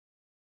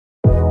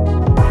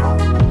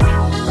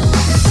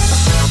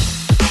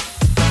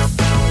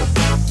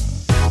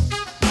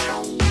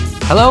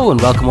Hello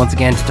and welcome once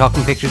again to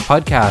Talking Pictures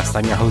Podcast.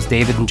 I'm your host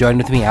David and joined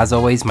with me as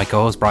always my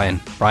co-host Brian.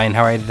 Brian,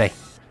 how are you today?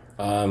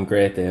 I'm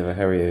great, David.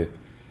 How are you?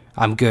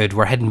 I'm good.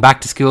 We're heading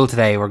back to school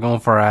today. We're going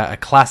for a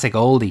classic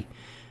oldie,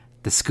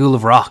 The School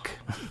of Rock.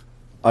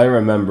 I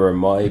remember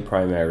my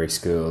primary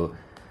school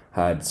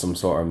had some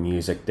sort of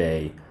music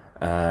day,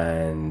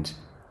 and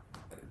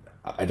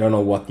I don't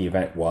know what the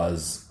event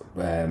was.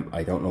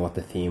 I don't know what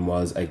the theme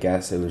was. I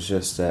guess it was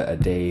just a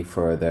day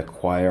for the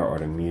choir or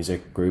the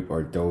music group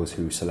or those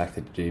who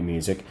selected to do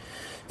music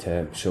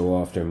to show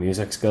off their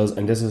music skills.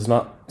 And this is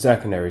not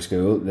secondary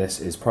school, this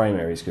is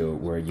primary school,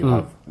 where you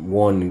have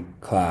one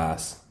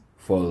class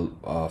full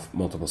of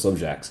multiple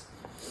subjects.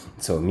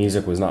 So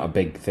music was not a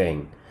big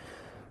thing.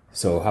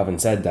 So having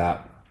said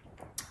that,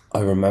 I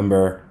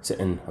remember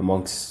sitting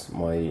amongst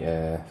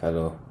my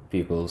fellow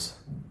pupils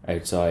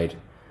outside,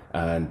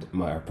 and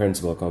our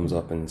principal comes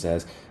up and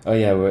says, "Oh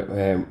yeah,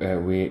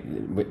 we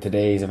with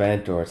today's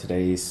event or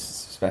today's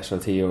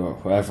specialty or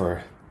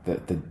whatever,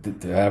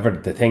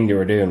 the thing they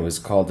were doing was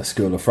called the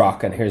School of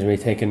Rock." And here's me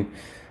thinking,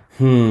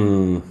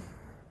 I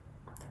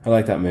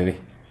like that movie,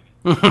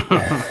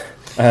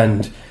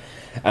 and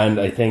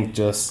I think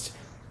I just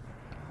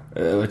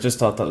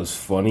thought that was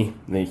funny,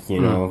 like, you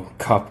know,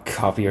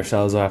 copy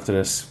yourselves after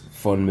this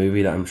fun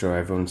movie that I'm sure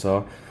everyone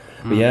saw.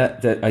 But yeah,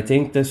 I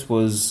think this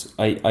was...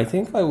 I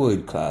think I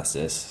would class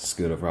this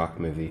School of Rock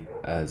movie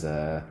as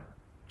a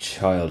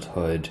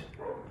childhood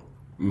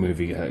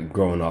movie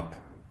growing up.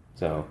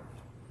 So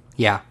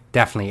Yeah,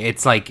 definitely.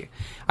 It's like,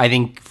 I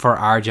think for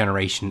our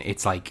generation,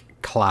 it's like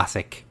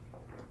classic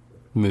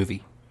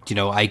movie. You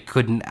know, I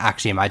couldn't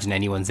actually imagine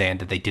anyone saying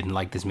that they didn't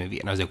like this movie.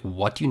 And I was like,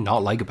 what do you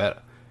not like about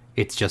it?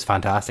 It's just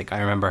fantastic.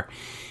 I remember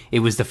it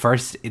was the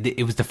first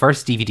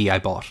DVD I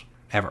bought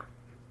ever.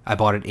 I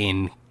bought it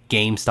in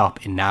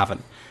GameStop in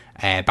Navan,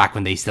 back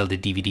when they still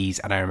did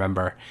DVDs, and I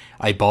remember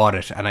I bought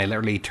it and I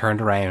literally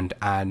turned around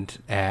and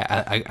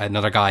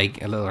another guy,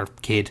 a little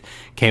kid,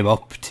 came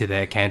up to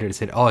the counter and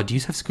said, "Oh, do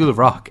you have School of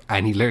Rock?"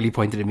 And he literally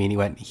pointed at me and he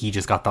went, "He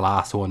just got the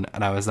last one."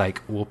 And I was like,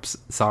 "Whoops,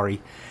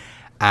 sorry."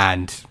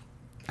 And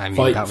I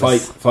mean,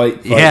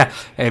 fight. Yeah,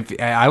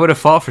 I would have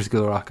fought for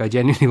School of Rock. I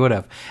genuinely would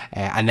have.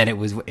 And then it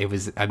was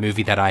a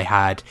movie that I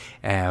had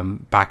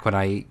back when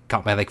I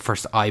got my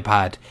first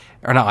iPod.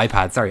 When I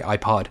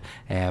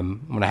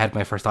had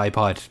my first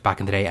iPod back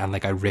in the day, and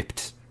I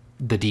ripped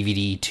the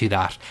DVD to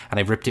that, and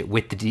I ripped it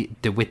with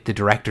the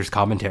director's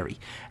commentary.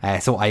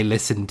 So I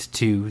listened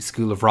to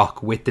School of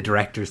Rock with the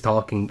directors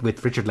talking,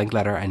 with Richard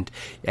Linklater and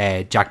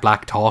Jack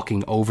Black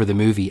talking over the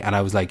movie, and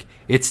I was like,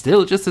 it's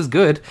still just as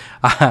good.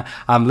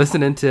 I'm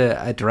listening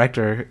to a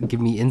director give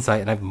me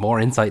insight, and I have more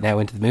insight now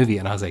into the movie,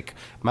 and I was like,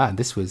 man,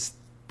 this is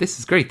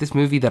great. This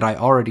movie that I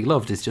already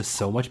loved is just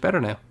so much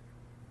better now.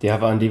 Do you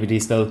have it on DVD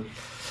still?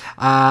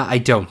 I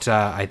don't.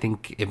 I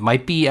think it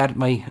might be at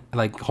my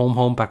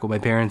home back with my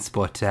parents,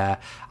 but I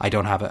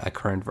don't have a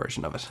current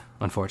version of it,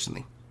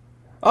 unfortunately.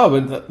 Oh,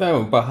 but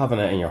having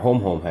it in your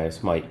home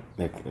house might,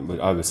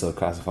 I would still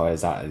classify as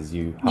that as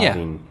you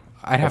having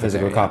I'd have a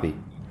physical copy.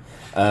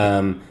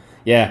 I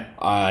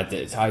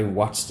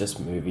watched this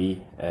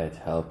movie to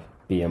help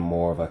be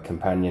more of a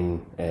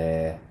companion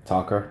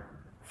talker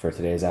for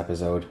today's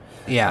episode.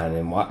 Yeah, and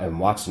in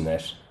watching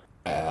it,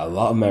 a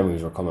lot of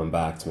memories were coming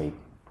back to me.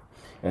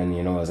 And,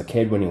 you know, as a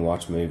kid, when you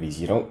watch movies,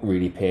 you don't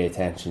really pay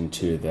attention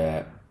to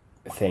the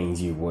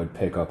things you would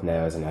pick up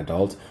now as an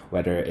adult,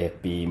 whether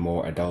it be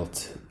more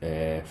adult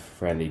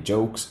friendly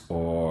jokes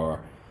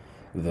or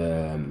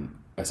the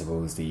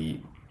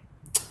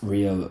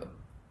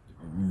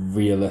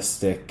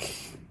realistic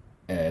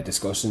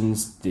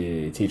discussions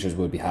the teachers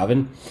would be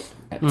having.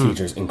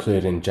 Teachers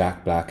including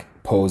Jack Black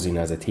posing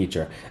as a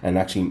teacher and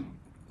actually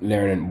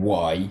learning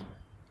why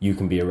you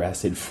can be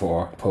arrested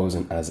for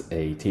posing as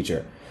a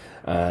teacher.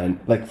 And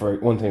for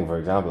one thing, for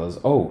example, is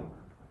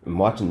I'm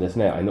watching this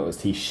now, I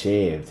noticed he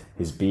shaved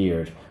his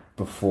beard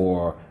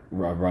before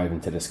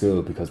arriving to the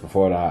school, because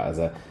before that, as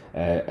a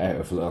out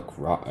of luck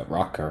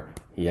rocker,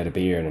 he had a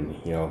beard, and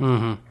you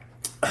know.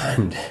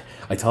 And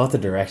I thought the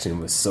direction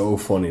was so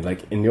funny.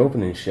 In the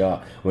opening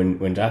shot,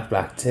 when Jack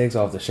Black takes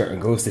off the shirt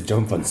and goes to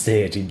jump on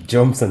stage, he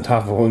jumps on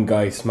top of one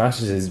guy,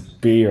 smashes his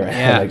beer,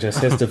 and just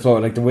hits the floor.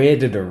 The way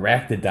they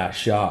directed that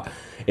shot,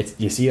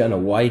 you see it on a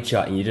wide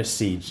shot, and you just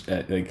see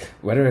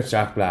whether it's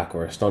Jack Black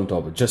or a stunt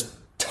double, just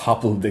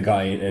toppled the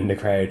guy in the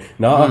crowd.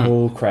 Not a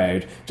whole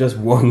crowd, just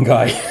one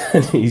guy,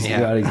 and he's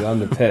on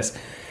the piss.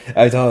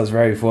 I thought it was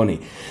very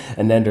funny.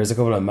 And then there's a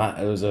couple of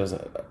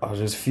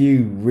there's a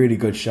few really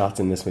good shots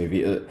in this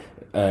movie,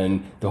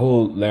 and the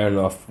whole learning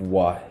of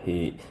what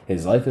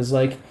his life is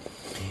like,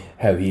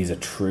 how he's a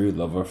true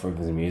lover for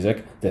his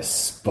music,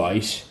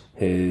 despite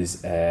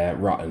his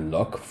rotten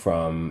luck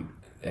from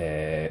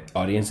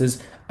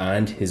audiences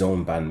and his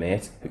own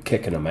bandmate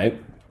kicking him out,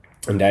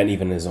 and then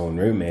even his own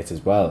roommates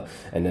as well.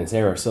 And then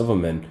Sarah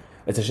Silverman,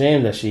 it's a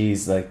shame that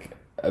she's a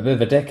bit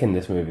of a dick in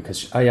this movie,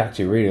 because I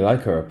actually really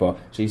like her, but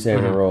she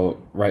saved her role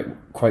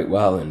quite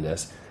well in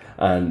this.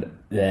 And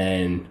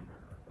then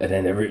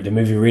the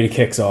movie really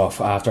kicks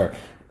off after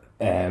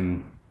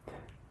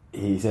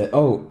he said,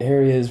 "Oh,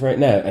 here he is right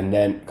now," and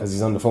then because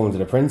he's on the phone to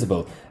the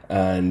principal,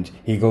 and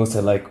he goes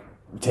to like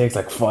takes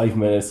like 5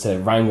 minutes to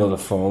wrangle the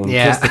phone,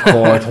 twist the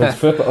cord,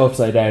 flip it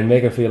upside down,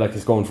 make it feel like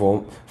it's going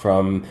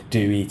from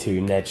Dewey to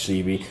Ned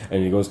Schliebe,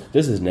 and he goes,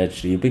 "This is Ned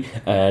Schliebe,"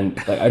 and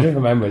like I just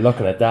remember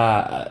looking at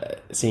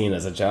that scene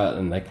as a child,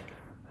 and like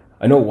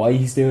I know why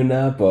he's doing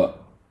that, but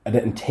I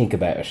didn't think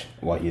about it,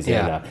 why he's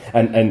doing that.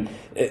 And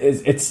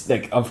it's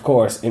like, of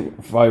course,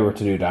 if I were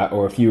to do that,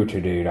 or if you were to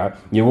do that,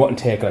 you wouldn't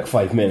take like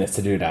 5 minutes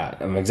to do that.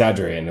 I'm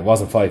exaggerating. It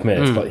wasn't 5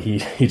 minutes, but he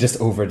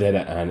just overdid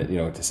it. And, you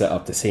know, to set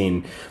up the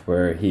scene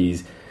where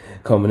he's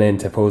coming in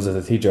to pose as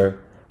a teacher,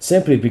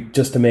 simply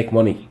just to make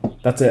money.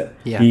 That's it.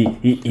 Yeah.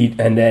 He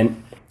and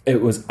then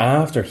it was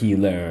after he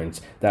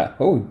learned that,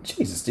 oh,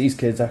 Jesus, these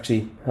kids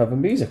actually have a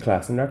music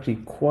class and they're actually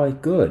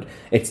quite good.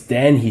 It's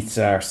then he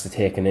starts to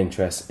take an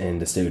interest in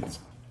the students.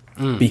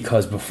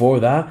 Because before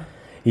that,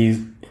 he's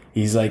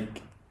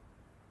like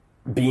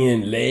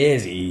being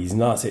lazy. He's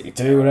not saying,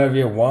 do whatever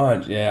you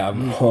want. Yeah,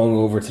 I'm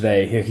hungover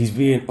today. He's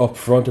being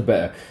upfront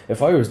about it.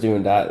 If I was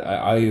doing that,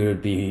 I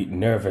would be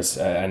nervous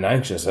and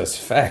anxious as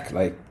feck.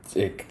 Like,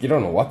 you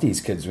don't know what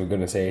these kids were going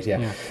to say to you.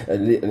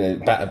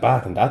 Yeah.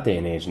 Back in that day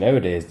and age,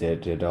 nowadays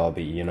they'd all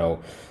be, you know,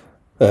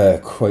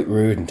 quite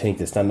rude and think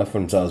they stand up for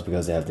themselves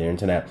because they have the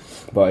internet.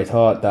 But I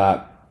thought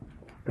that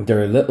there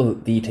are little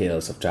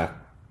details of Jack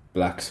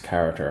Black's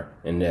character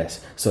in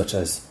this, such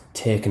as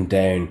taking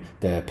down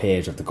the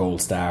page of the gold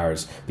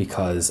stars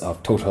because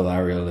of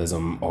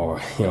totalitarianism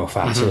or, you know,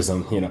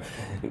 fascism. You know,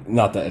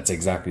 not that it's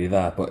exactly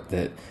that, but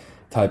the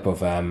type of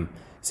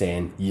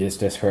saying, yes,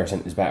 this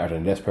person is better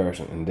than this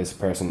person and this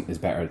person is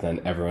better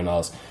than everyone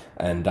else,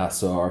 and that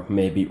sort of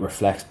maybe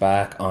reflects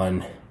back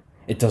on,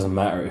 it doesn't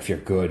matter if you're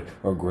good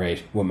or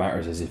great, what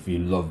matters is if you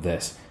love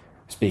this,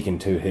 speaking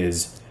to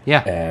his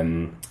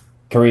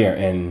career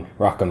in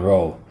rock and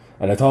roll.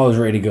 And I thought it was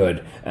really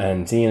good.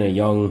 And seeing a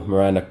young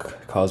Miranda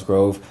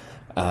Cosgrove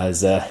as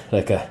the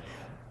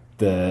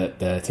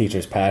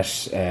teacher's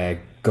pet,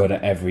 good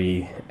at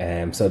every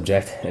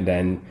subject, and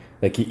then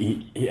like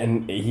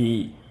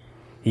he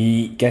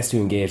gets to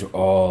engage with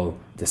all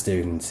the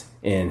students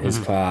in his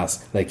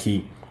class. Like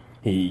he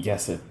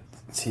gets to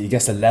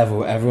level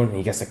with everyone.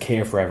 He gets to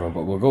care for everyone.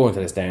 But we'll go into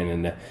this down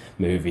in the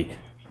movie.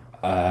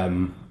 I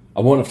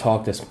wouldn't have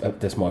talked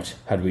this much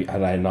had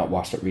I not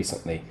watched it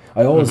recently.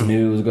 I always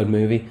knew it was a good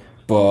movie.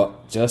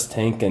 But just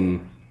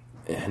thinking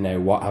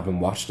now, having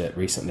watched it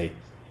recently,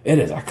 it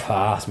is a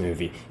class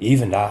movie.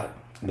 Even that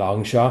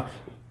long shot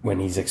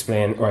when he's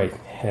explaining, right,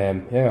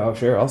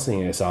 sure, I'll sing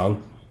you a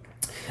song.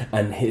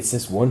 And it's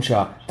this one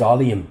shot,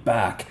 dollying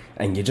back,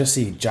 and you just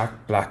see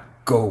Jack Black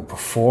go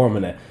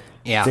performing it.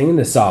 Yeah. Singing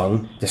the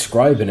song,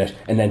 describing it,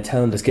 and then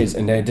telling the kids,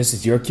 and then this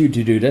is your cue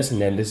to do this,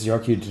 and then this is your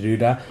cue to do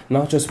that.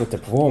 Not just with the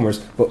performers,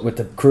 but with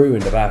the crew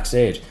in the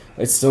backstage.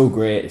 It's so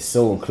great. It's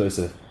so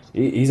inclusive.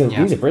 He's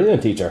a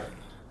brilliant teacher.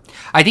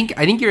 I think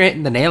you're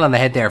hitting the nail on the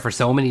head there for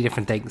so many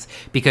different things,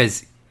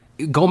 because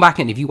going back,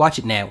 and if you watch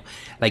it now,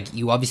 like,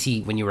 you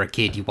obviously, when you were a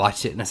kid, you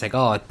watched it and it's like,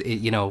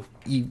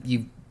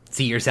 you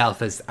see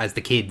yourself as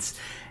the kids,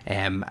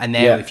 and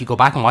now if you go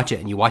back and watch it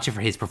and you watch it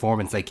for his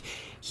performance, like,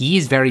 he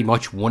is very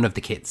much one of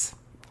the kids,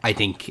 I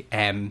think,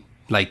 and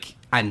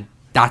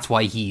that's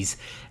why he's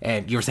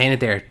you were saying it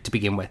there to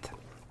begin with,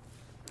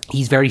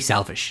 he's very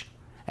selfish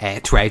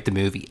throughout the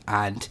movie,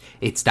 and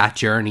it's that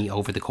journey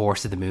over the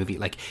course of the movie.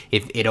 Like,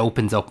 if it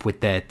opens up with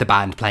the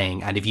band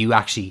playing, and if you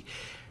actually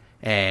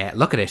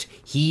look at it,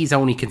 he's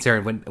only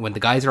concerned when the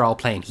guys are all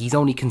playing, he's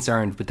only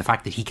concerned with the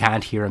fact that he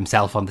can't hear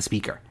himself on the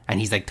speaker, and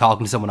he's like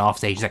talking to someone off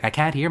stage. He's like, I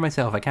can't hear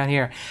myself, I can't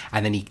hear,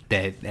 and then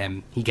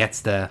he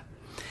gets the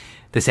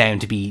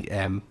sound to be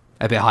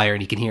a bit higher,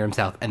 and he can hear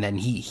himself, and then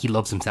he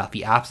loves himself.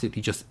 He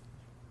absolutely just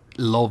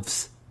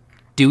loves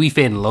Dewey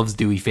Finn, loves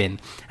Dewey Finn,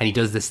 and he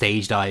does the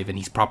stage dive, and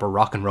he's proper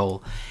rock and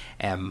roll.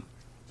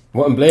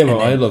 Wouldn't blame him.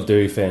 I love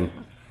Dewey Finn.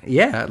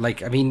 Yeah,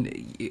 like, I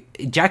mean,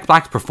 Jack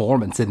Black's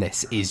performance in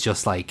this is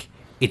just like,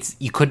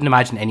 you couldn't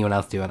imagine anyone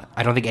else doing it.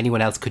 I don't think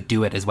anyone else could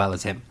do it as well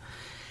as him.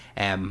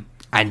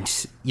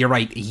 And you're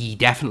right, he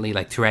definitely,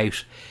 like,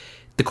 throughout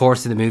the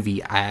course of the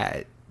movie,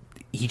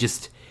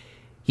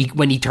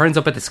 when he turns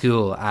up at the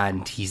school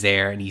and he's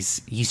there and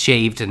he's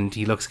shaved and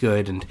he looks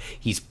good and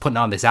he's putting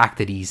on this act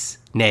that he's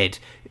Ned,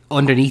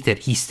 underneath it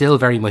he's still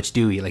very much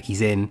Dewey. Like, he's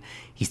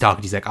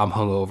talking, he's like, I'm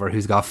hungover,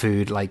 who's got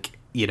food, like,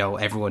 you know,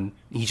 everyone,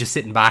 he's just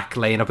sitting back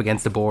laying up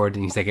against the board,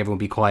 and he's like, everyone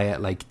be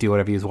quiet, like, do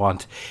whatever you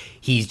want.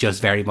 He's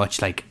just very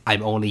much like,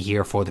 I'm only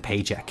here for the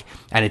paycheck.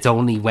 And it's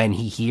only when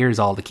he hears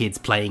all the kids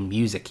playing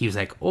music, he was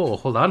like, oh,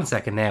 hold on a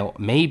second now,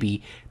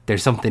 maybe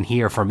there's something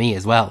here for me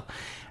as well.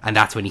 And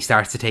that's when he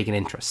starts to take an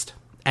interest.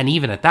 And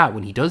even at that,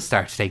 when he does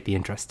start to take the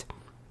interest,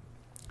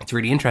 it's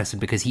really interesting,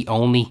 because he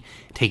only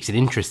takes an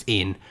interest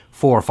in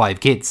 4 or 5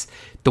 kids,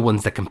 the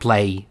ones that can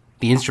play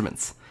the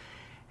instruments,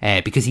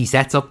 because he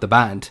sets up the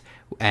band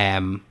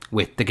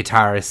with the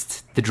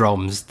guitarist, the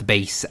drums, the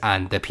bass,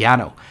 and the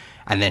piano,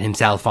 and then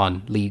himself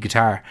on lead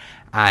guitar.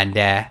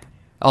 And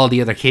all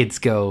the other kids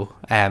go,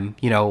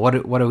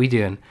 what are we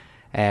doing?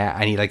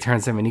 and he like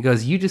turns to him and he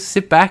goes, "You just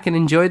sit back and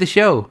enjoy the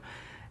show."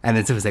 And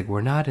then someone's like,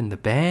 "We're not in the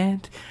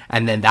band."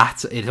 And then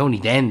it's only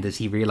then that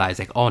he realized,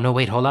 like, "Oh no,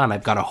 wait, hold on,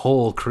 I've got a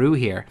whole crew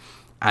here."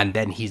 And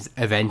then he's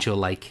eventual,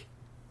 like,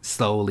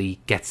 slowly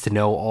gets to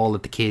know all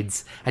of the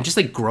kids and just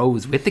like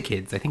grows with the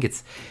kids. I think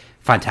it's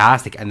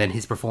fantastic. And then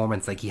his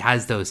performance, like, he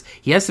has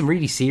some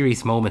really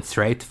serious moments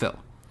throughout the film,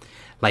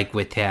 like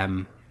with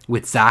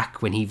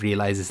Zach when he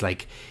realizes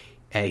like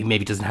he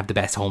maybe doesn't have the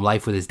best home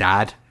life with his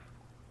dad.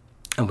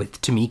 And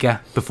with Tamika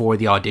before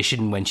the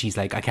audition when she's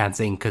like, "I can't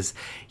sing because,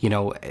 you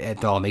know,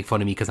 they'll all make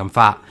fun of me because I'm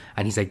fat."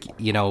 And he's like,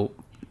 "You know,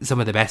 some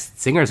of the best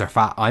singers are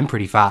fat. I'm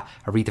pretty fat."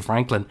 Aretha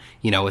Franklin,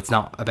 you know, it's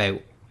not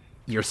about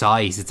your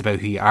size, it's about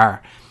who you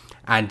are.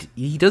 And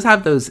he does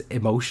have those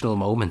emotional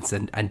moments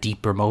and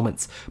deeper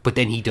moments. But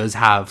then he does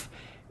have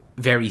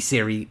very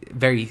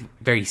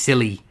very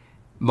silly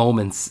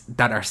moments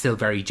that are still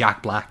very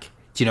Jack Black.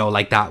 You know,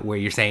 like that where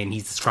you're saying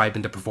he's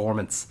describing the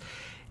performance.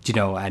 You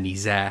know, and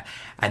he's and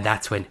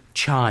that's when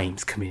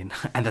chimes come in,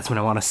 and that's when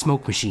I want a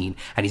smoke machine,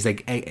 and he's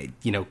like,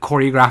 you know,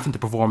 choreographing the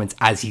performance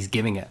as he's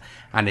giving it,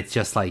 and it's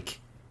just like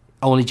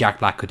only Jack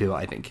Black could do it.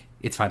 I think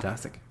it's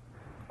fantastic.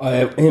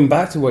 And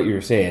back to what you were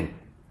saying,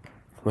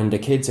 when the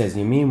kid says,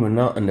 "You mean we're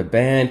not in the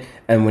band?"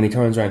 and when he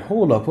turns around,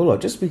 hold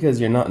up, just because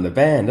you're not in the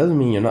band doesn't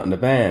mean you're not in the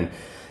band.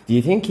 Do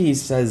you think he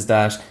says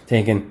that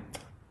thinking,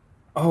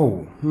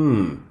 "Oh,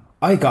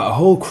 I got a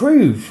whole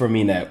crew for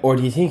me now," or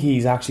do you think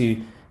he's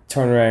actually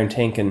turn around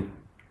thinking,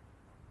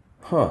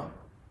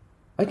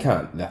 I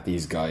can't let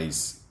these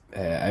guys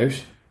out.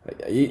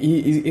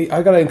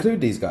 I gotta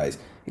include these guys.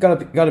 You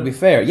gotta be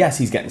fair. Yes,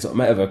 he's getting something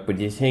out of it, but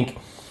do you think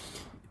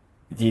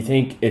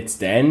it's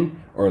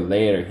then or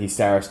later he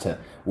starts to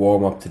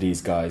warm up to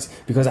these guys?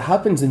 Because it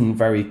happens in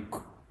very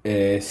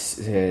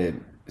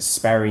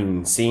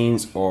sparing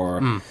scenes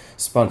or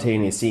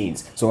spontaneous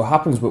scenes. So it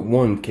happens with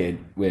one kid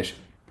with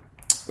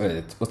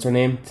what's her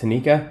name?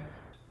 Tamika,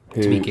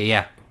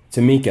 yeah.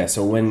 Tamika.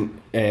 So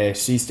when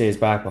she stays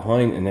back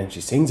behind and then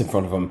she sings in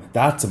front of him,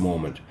 that's a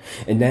moment.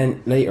 And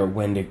then later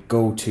when they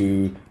go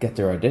to get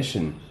their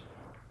audition,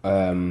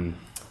 he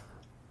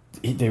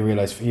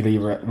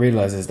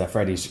realizes that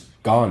Freddie's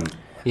gone.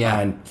 Yeah.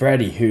 And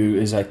Freddie, who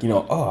is like, you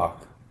know, "Oh,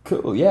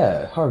 cool,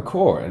 yeah,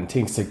 hardcore," and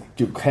thinks to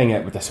hang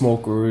out with the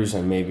smokers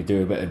and maybe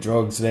do a bit of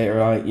drugs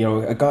later on. You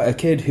know, a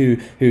kid who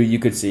you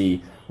could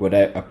see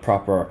without a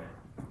proper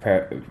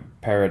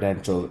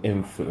parental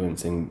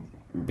influence and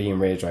being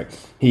raised right,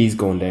 he's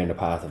going down the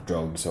path of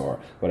drugs or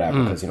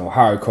whatever, because, you know,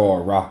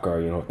 hardcore rocker,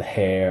 you know, the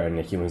hair,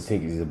 and you know,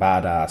 think he's a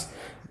badass,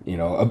 you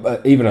know,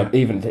 even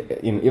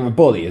a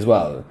bully as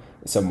well,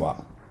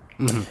 somewhat.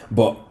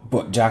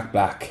 But Jack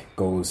Black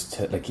goes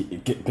to like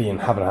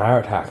having a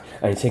heart attack,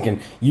 and he's thinking,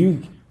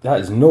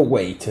 that is no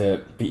way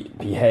to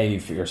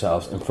behave for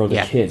yourselves in front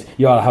of kids.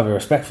 You ought to have a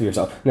respect for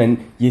yourself. And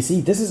then you see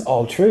this is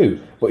all true,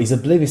 but he's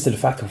oblivious to the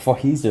fact of what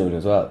he's doing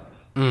as well.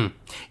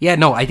 Yeah,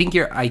 no, I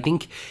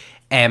think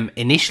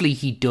initially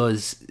he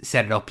does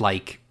set it up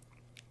like,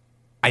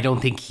 I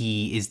don't think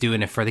he is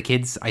doing it for the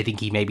kids. I think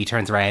he maybe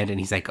turns around and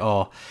he's like,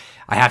 "Oh,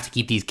 I have to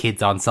keep these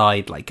kids on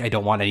side. Like, I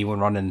don't want anyone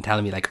running and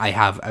telling me, like, I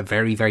have a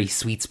very, very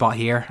sweet spot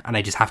here, and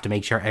I just have to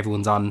make sure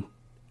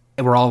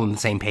we're all on the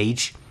same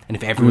page. And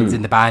if everyone's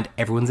in the band,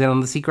 everyone's in on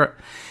the secret."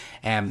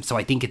 So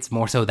I think it's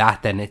more so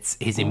that than it's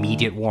his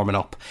immediate warming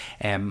up.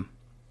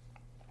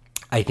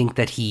 I think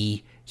that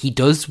he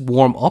does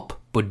warm up,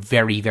 but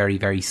very, very,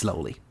 very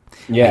slowly.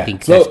 Yeah, I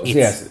think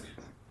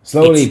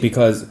slowly,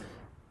 because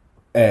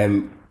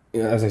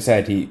as I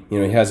said, he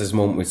has his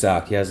moment with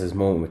Zach, he has his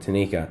moment with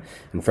Tanika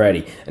and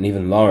Freddie, and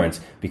even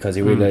Lawrence, because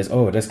he realized,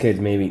 oh, this kid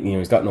maybe, you know,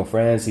 he's got no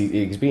friends.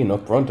 He's being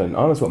upfront and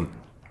honest with him.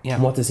 Yeah.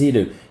 And what does he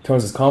do?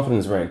 Turns his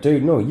confidence around.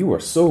 Dude, no, you are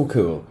so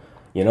cool.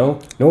 You know,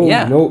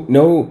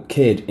 no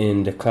kid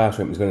in the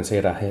classroom is going to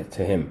say that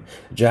to him.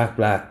 Jack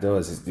Black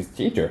does. His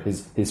teacher,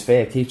 his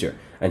fake teacher,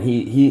 and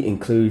he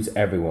includes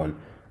everyone.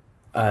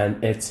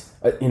 And it's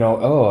it's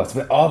a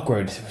bit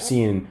awkward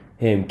seeing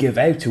him give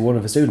out to one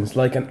of the students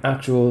like an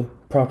actual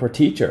proper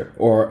teacher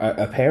or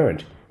a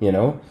parent, you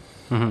know.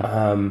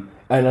 And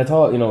I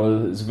thought, you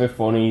know, it's a bit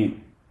funny.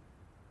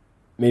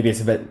 Maybe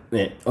it's a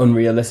bit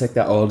unrealistic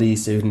that all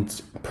these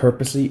students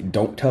purposely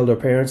don't tell their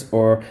parents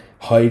or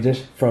hide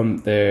it from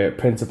their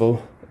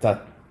principal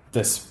that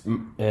this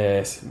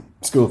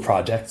school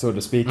project, so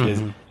to speak,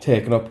 is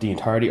taking up the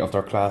entirety of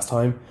their class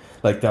time.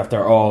 Like that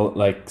they're all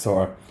like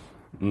sort of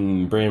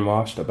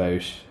brainwashed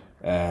about.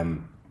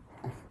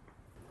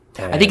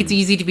 I think it's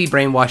easy to be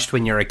brainwashed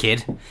when you're a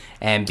kid,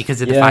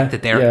 because of the fact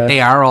that they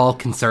are all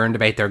concerned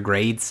about their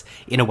grades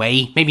in a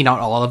way. Maybe not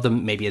all of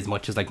them, maybe as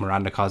much as like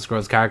Miranda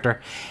Cosgrove's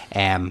character,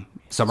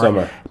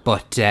 Summer.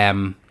 But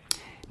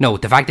no,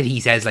 the fact that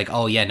he says like,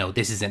 "Oh yeah, no,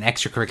 this is an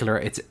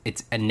extracurricular.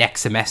 It's a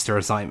next semester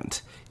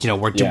assignment. You know,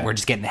 we're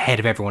just getting ahead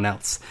of everyone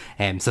else."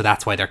 So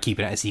that's why they're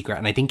keeping it a secret.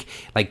 And I think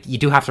like you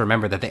do have to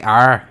remember that they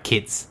are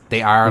kids.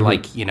 They are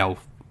like, you know,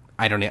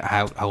 I don't know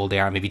how old they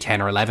are, maybe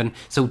 10 or 11.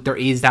 So there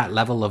is that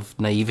level of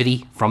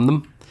naivety from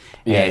them.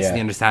 So they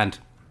understand.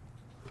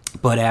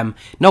 But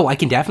no, I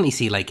can definitely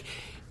see like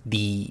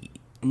the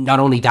not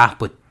only that,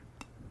 but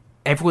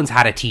everyone's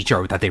had a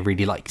teacher that they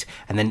really liked.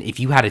 And then if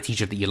you had a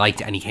teacher that you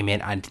liked and he came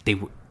in and they,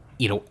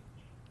 you know,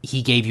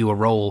 he gave you a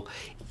role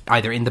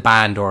either in the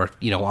band or,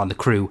 you know, on the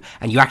crew,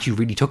 and you actually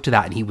really took to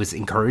that and he was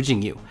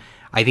encouraging you,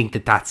 I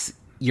think that's,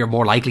 you're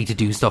more likely to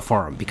do stuff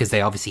for him, because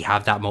they obviously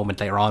have that moment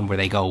later on where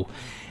they go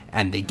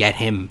and they get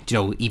him, you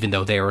know, even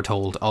though they were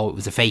told, oh, it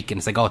was a fake. And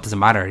it's like, oh, it doesn't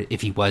matter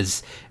if he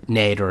was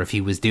Ned or if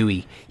he was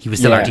Dewey. He was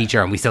still our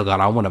teacher and we still got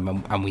on with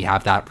him, and we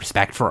have that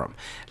respect for him.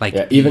 Like,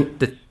 even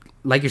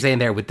like you're saying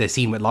there with the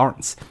scene with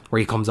Lawrence, where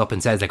he comes up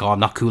and says, like, oh, I'm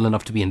not cool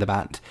enough to be in the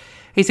band.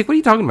 He's like, what are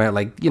you talking about?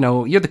 Like, you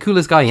know, you're the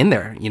coolest guy in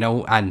there, you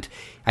know? And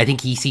I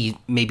think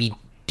maybe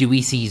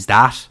Dewey sees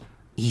that.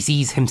 He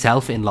sees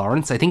himself in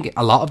Lawrence. I think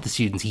a lot of the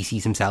students he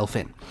sees himself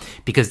in,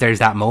 because there's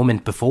that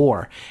moment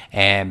before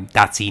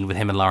that scene with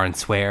him and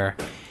Lawrence where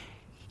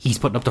he's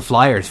putting up the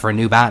flyers for a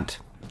new band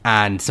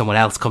and someone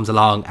else comes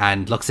along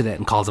and looks at it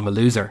and calls him a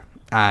loser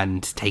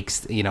and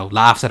takes, you know,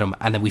 laughs at him,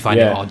 and then we find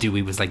out, oh,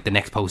 Dewey was like the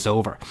next post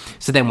over.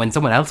 So then when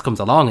someone else comes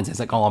along and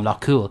says like, oh, I'm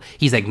not cool,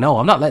 he's like, no,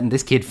 I'm not letting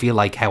this kid feel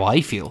like how I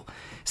feel.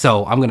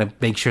 So I'm going to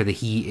make sure that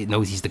he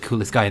knows he's the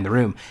coolest guy in the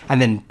room.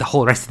 And then the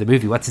whole rest of the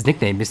movie, what's his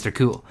nickname? Mr.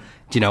 Cool.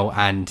 You know,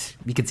 and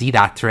you can see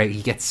that throughout.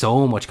 He gets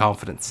so much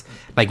confidence.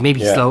 Like,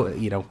 maybe slow,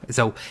 you know.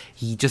 So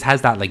he just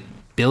has that, like,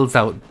 builds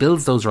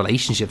those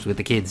relationships with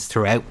the kids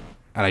throughout.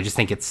 And I just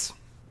think it's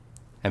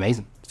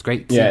amazing. It's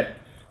great. Yeah.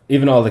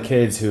 Even all the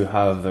kids who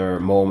have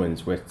their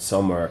moments with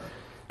Summer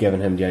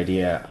giving him the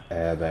idea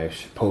about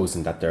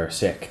posing that they're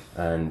sick,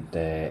 and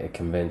it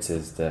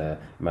convinces the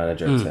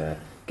manager to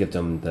give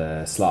them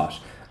the slot.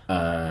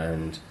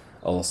 And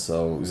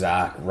also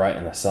Zach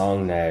writing a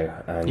song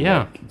now, and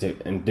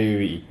and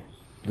Dewey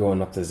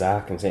going up to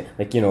Zach and saying,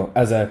 like, you know,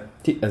 as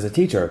a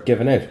teacher,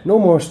 giving out no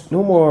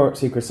more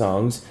secret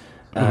songs,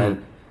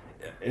 and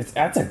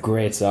that's a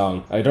great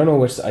song. I don't know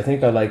which. I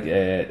think I like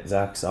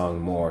Zach's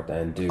song more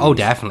than Dewey's. Oh,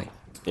 definitely.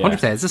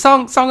 100%. It's a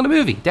song of the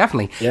movie,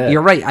 definitely. Yeah.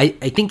 You're right.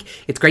 I think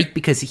it's great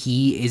because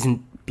he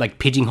isn't like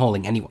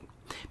pigeonholing anyone,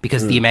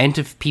 because the amount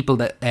of people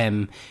that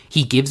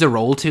he gives a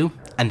role to,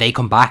 and they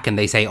come back and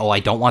they say, oh, I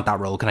don't want that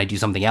role, can I do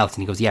something else?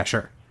 And he goes, yeah,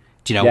 sure.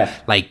 Do you know,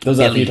 like, those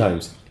are a few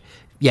times.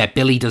 Yeah,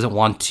 Billy doesn't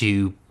want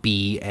to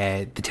be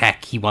the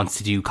tech, he wants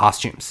to do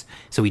costumes,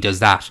 so he does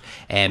that.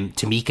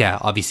 Tamika,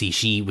 obviously,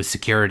 she was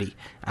security,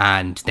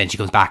 and then she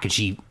comes back and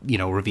she, you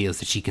know, reveals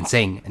that she can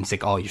sing, and it's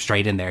like, oh, you're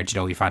straight in there, you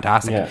know, you're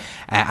fantastic.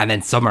 And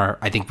then Summer,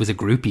 I think, was a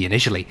groupie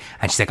initially,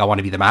 and she's like, I want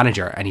to be the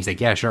manager, and he's like,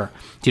 yeah, sure.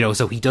 You know,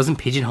 so he doesn't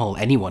pigeonhole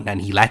anyone,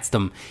 and he lets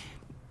them.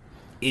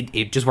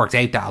 It just works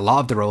out that a lot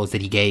of the roles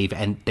that he gave,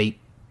 and the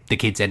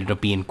kids ended up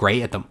being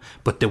great at them,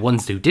 but the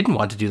ones who didn't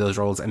want to do those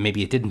roles and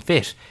maybe it didn't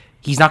fit,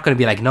 he's not going to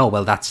be like, no,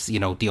 well, that's, you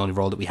know, the only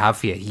role that we have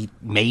for you. He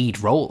made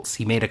roles.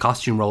 He made a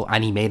costume role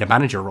and he made a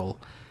manager role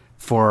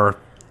for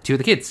two of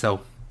the kids.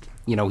 So,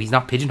 you know, he's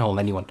not pigeonholing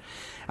anyone.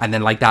 And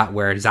then like that,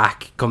 where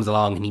Zach comes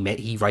along and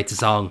he writes a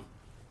song,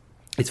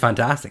 it's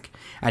fantastic.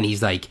 And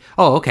he's like,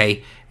 oh,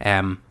 okay,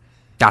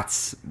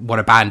 that's what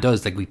a band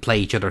does. Like, we play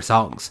each other's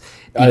songs.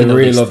 I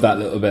really love that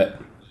little bit.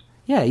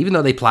 Yeah, even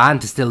though they plan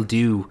to still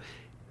do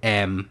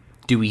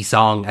Dewey's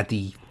song at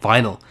the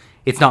final,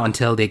 it's not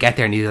until they get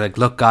there and he's like,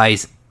 look,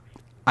 guys,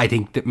 I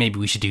think that maybe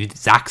we should do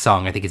Zach's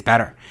song. I think it's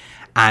better.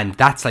 And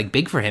that's like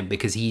big for him,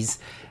 because he's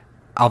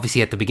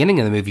obviously at the beginning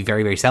of the movie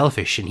very, very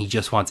selfish, and he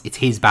just wants, it's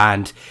his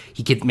band.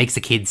 He makes the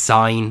kids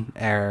sign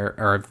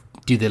or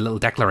do the little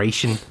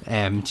declaration,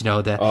 you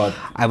know,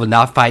 I will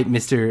not fight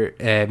Mr.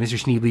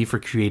 Schneebly for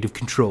creative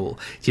control,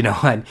 you know.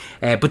 And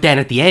but then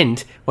at the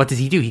end, what does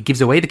he do? He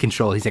gives away the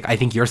control. He's like, I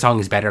think your song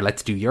is better,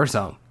 let's do your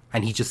song.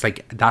 And he just,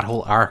 like, that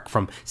whole arc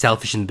from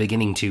selfish in the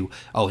beginning to,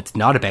 oh, it's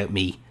not about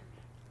me.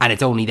 And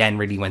it's only then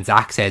really when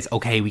Zach says,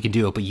 okay, we can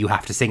do it, but you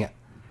have to sing it.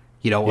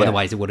 You know,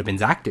 otherwise it would have been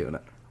Zach doing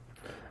it.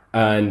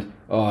 And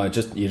you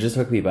just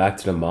took me back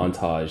to the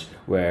montage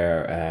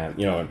where,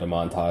 you know, the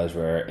montage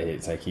where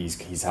it's like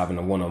he's having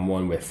a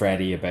one-on-one with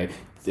Freddie about,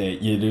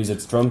 you lose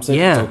its drum set,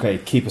 it's okay,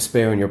 keep a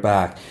spare in your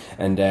back.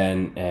 And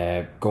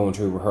then going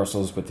through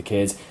rehearsals with the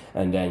kids,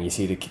 and then you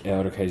see the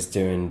other kids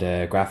doing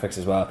the graphics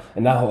as well.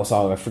 And that whole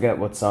song, I forget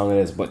what song it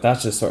is, but that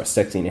just sort of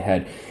sticks in your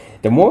head.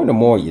 The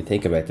more you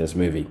think about this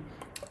movie,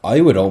 I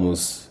would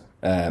almost,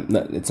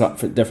 it's not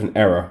for different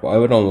era, but I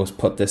would almost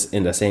put this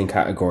in the same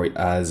category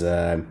as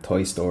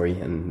Toy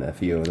Story and a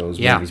few of those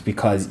movies,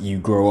 because you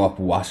grow up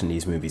watching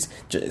these movies.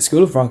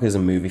 School of Rock is a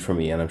movie for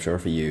me, and I'm sure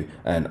for you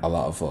and a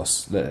lot of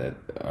us,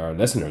 our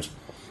listeners,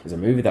 is a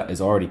movie that is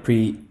already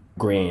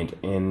pre-grained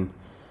in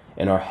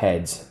our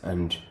heads,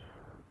 and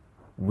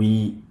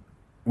we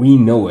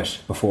know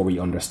it before we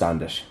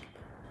understand it.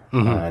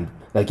 And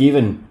like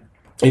even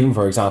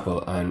for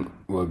example, and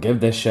we'll give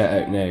this shout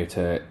out now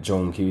to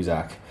Joan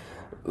Cusack.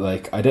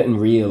 Like, I didn't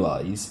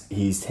realise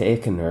he's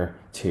taken her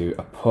to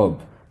a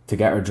pub to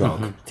get her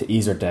drunk, to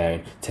ease her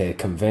down, to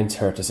convince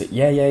her to say,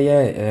 you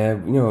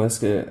know, let's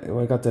go,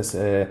 I got this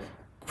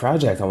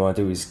project I want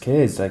to do with his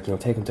kids, like, you know,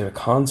 take them to the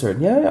concert.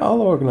 Yeah,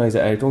 I'll organize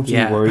it out, don't you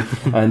Yeah. worry.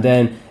 and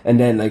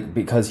then like,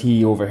 because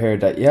he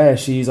overheard that, yeah,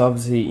 she's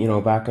obviously, you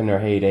know, back in her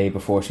heyday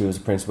before she was a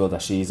principal,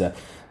 that she's a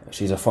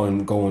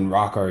fun going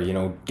rocker, you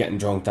know, getting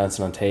drunk,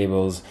 dancing on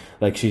tables.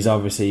 Like, she's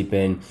obviously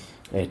been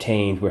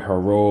attained with her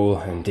role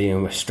and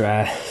dealing with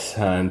stress,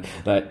 and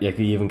like you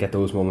even get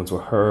those moments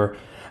with her.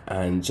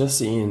 And just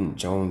seeing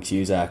Joan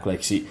Cusack,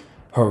 like,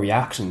 her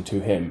reaction to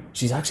him,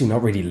 she's actually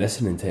not really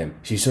listening to him.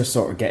 She's just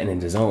sort of getting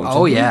in the zone.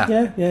 Oh, She's yeah.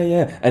 like,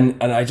 yeah.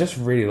 And I just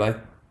really like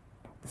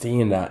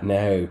seeing that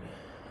now.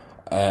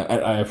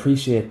 I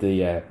appreciate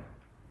the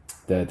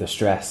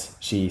stress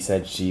she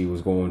said she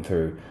was going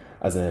through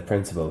as a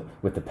principal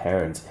with the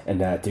parents, and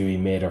that Dewey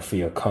made her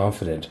feel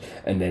confident.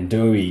 And then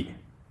Dewey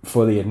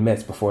fully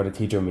admits before the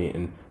teacher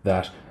meeting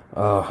that,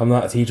 oh, I'm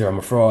not a teacher, I'm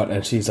a fraud.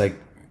 And she's like,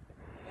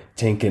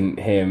 thinking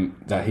him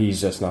that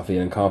he's just not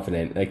feeling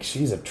confident. Like,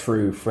 she's a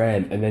true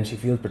friend, and then she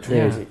feels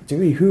betrayed. Yeah. Like,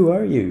 Dewey, who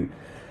are you?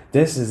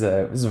 This is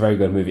a very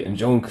good movie. And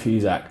Joan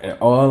Cusack, and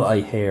all I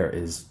hear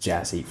is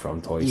Jessie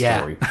from Toy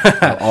Story.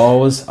 I'll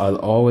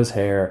always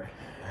hear,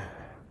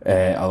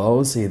 I'll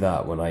always see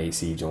that when I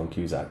see Joan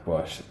Cusack.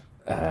 But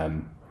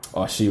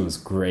she was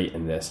great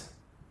in this.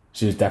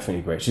 She was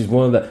definitely great. She's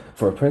one of the,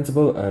 for a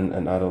principal and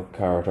an adult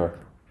character,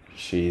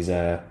 she's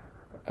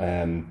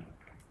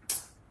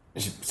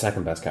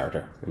second best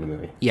character in the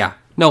movie. Yeah.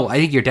 No, I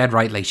think you're dead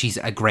right. Like, she's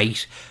a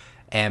great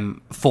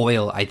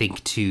foil, I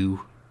think, to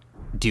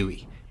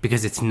Dewey,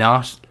 because it's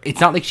not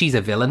like she's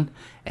a villain.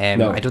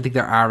 No. I don't think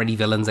there are any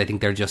villains. I think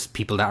they're just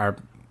people that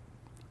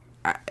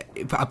are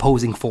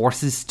opposing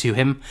forces to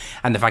him,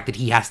 and the fact that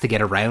he has to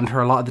get around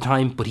her a lot of the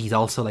time, but he's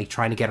also like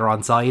trying to get her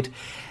on side.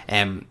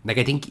 Like,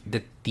 I think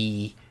that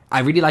I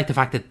really like the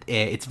fact that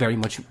it's very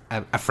much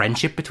a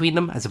friendship between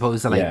them, as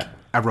opposed to like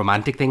a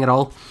romantic thing at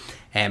all.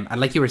 And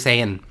like you were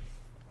saying,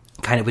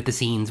 kind of with the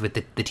scenes with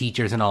the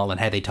teachers and all, and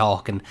how they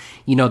talk, and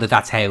you know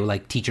that's how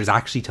like teachers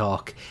actually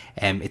talk.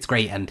 It's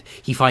great. And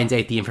he finds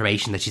out the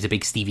information that she's a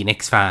big Stevie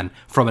Nicks fan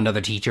from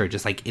another teacher,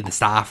 just like in the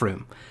staff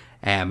room.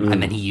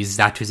 And then he uses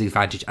that to his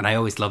advantage. And I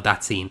always love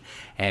that scene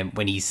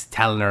when he's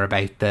telling her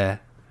about the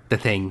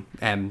thing,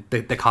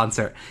 the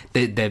concert,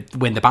 the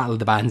when the Battle of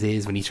the Bands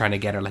is, when he's trying to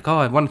get her, like, oh,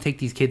 I want to take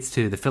these kids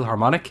to the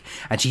Philharmonic,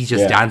 and she's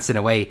just dancing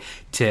away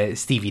to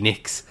Stevie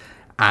Nicks,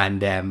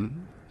 and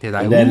they're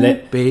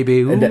like, baby,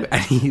 ooh. And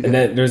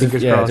then there's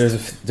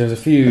a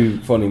few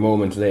funny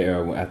moments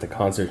later at the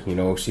concert. You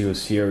know, she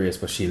was furious,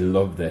 but she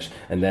loved it.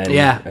 And then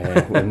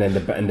and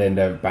then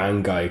the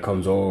band guy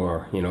comes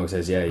over. You know,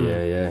 says, yeah.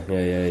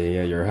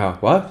 You're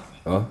hot. What?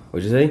 Oh,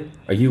 what'd you say?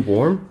 Are you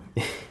warm?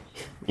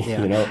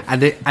 Yeah. You know,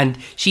 and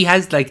she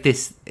has like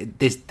this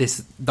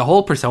the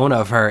whole persona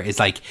of her is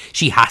like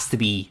she has to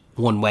be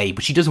one way,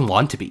 but she doesn't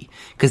want to be,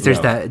 because there's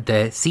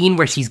the scene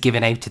where she's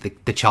giving out to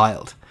the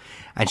child.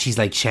 And she's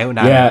like shouting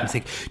at him. It's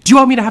like, do you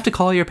want me to have to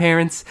call your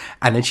parents?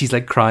 And then she's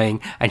like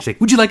crying. And she's like,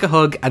 would you like a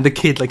hug? And the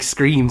kid like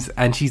screams.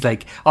 And she's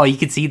like, oh, you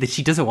can see that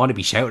she doesn't want to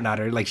be shouting at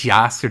her. Like, she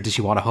asks her, does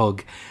she want a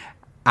hug?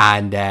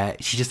 And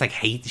she just like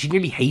she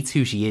nearly hates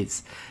who she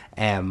is.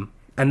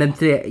 And then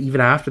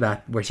even after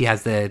that, where she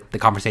has the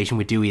conversation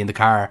with Dewey in the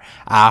car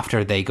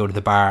after they go to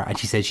the bar, and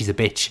she says she's a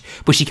bitch,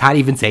 but she can't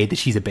even say that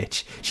she's a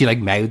bitch. She like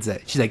mouths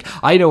it. She's like,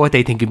 I know what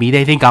they think of me.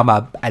 They think I'm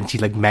a... And she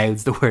like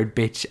mouths the word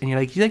bitch.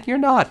 And she's like, you're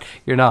not.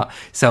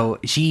 So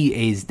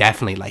she is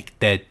definitely like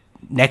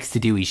next to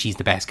Dewey, she's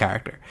the best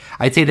character.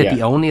 I'd say that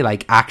the only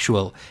like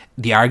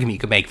the argument you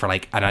could make for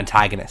like an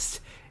antagonist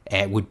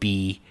would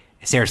be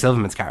Sarah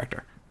Silverman's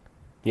character.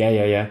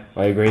 Yeah.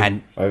 I agree.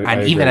 And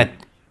I even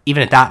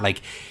agree. at that,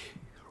 like,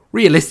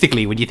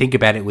 realistically, when you think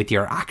about it with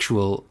your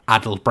actual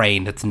adult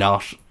brain that's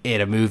not in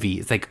a movie,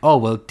 it's like, oh,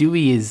 well,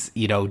 Dewey is,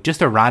 you know, just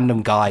a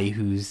random guy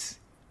who's,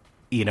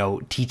 you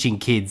know, teaching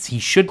kids. He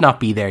should not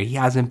be there. He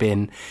hasn't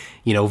been,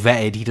 you know,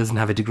 vetted. He doesn't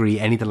have a degree,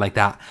 anything like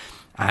that.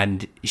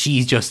 And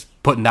she's just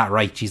putting that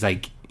right. She's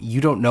like,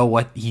 you don't know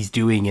what he's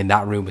doing in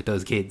that room with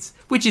those kids,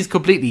 which is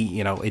completely,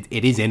 you know, it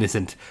is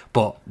innocent.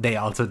 But they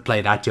also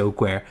play that joke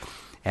where,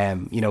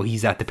 you know,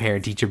 he's at the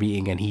parent-teacher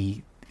meeting and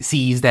he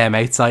sees them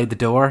outside the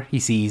door. He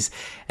sees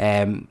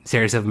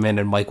Sarah Silverman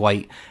and Mike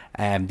White,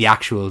 the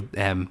actual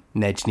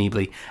Ned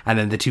Schneebly, and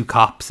then the two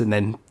cops, and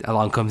then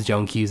along comes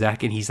Joan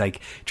Cusack, and he's like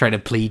trying to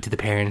plead to the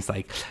parents,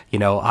 like, you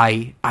know,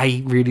 I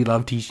really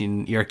love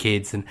teaching your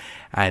kids,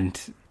 and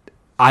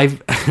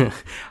I've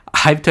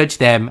I've touched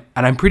them,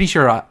 and I'm pretty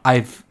sure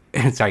I've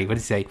sorry, what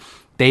did he say?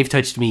 They've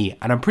touched me,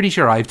 and I'm pretty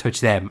sure I've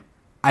touched them.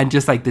 And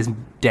just like this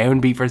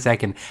downbeat for a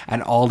second,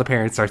 and all the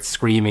parents start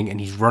screaming, and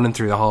he's running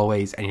through the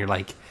hallways, and you're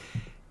like,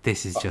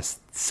 this is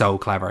just so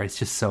clever. It's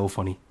just so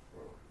funny.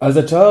 As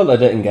a child, I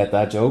didn't get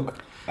that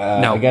joke.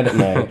 No. I get it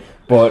now.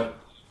 But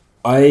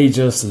I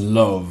just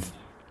love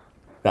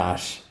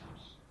that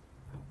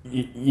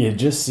you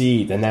just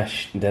see the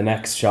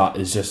next shot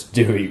is just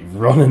Dewey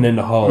running in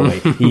the hallway.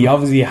 He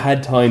obviously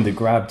had time to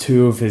grab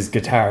two of his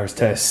guitars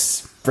to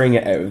spring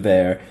it out of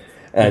there.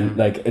 And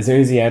like as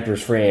soon as he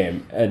enters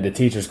frame and the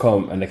teachers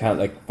come and they can't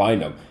like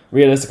find him,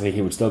 realistically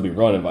he would still be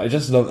running. But I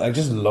just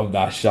love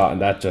that shot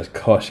and that just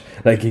cut.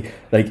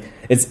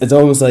 It's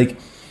almost like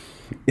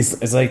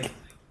it's like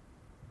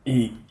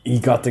he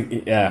got the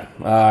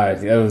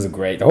that was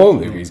great. The whole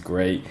movie's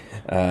great.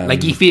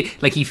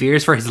 He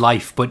fears for his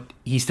life, but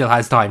he still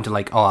has time to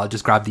like. Oh, I'll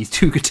just grab these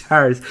 2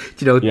 guitars.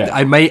 You know, Yeah.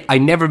 I may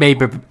never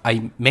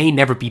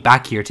be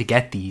back here to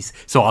get these,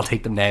 so I'll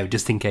take them now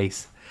just in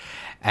case.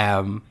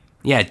 Do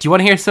you want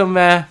to hear some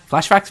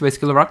flashbacks about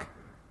School of Rock?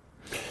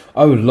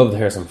 I would love to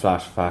hear some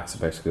flash facts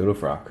about School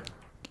of Rock.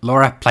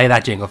 Laura, play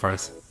that jingle for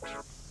us.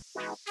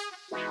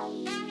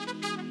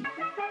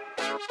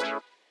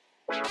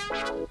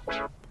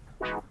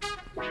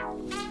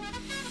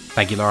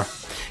 Thank you, Laura.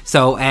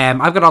 So,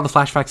 I've got all the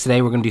flashbacks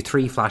today. We're going to do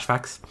 3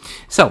 flashbacks.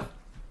 So,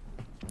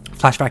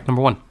 flashback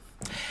number 1.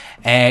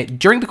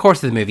 During the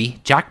course of the movie,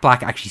 Jack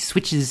Black actually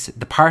switches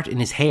the part in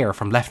his hair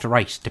from left to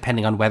right,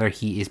 depending on whether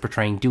he is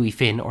portraying Dewey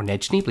Finn or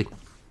Ned Schneebly.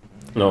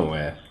 No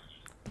way.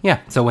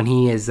 Yeah, so when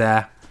he is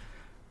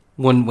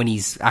when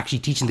he's actually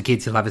teaching the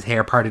kids, he'll have his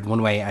hair parted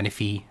one way, and if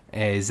he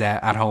is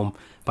at home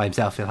by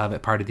himself, he'll have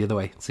it parted the other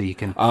way. So you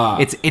can.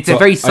 It's a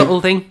very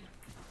subtle thing.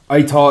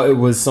 I thought it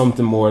was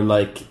something more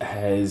like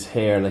his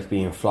hair like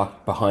being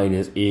flocked behind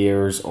his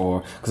ears,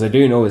 or because I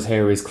do know his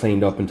hair is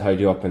cleaned up and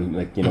tidied up and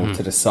like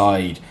to the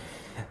side,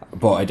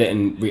 but I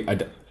didn't.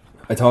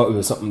 I thought it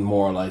was something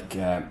more like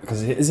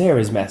because his hair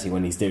is messy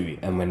when he's Dewey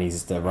and when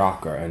he's the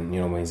rocker and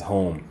when he's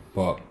home,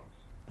 but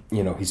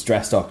he's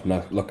dressed up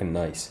and looking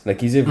nice. Like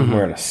he's even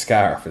wearing a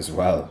scarf as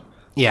well.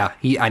 Yeah,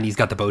 he's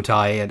got the bow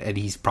tie and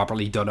he's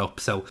properly done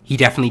up, so he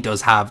definitely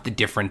does have the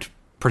different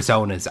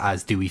personas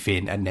as Dewey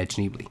Finn and Ned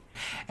Schneebly.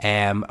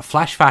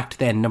 Flash fact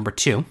then number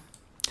 2.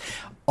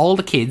 All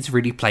the kids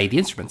really play the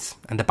instruments,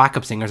 and the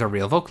backup singers are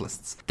real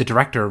vocalists. The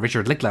director,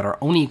 Richard Linklater,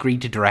 only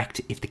agreed to direct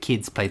if the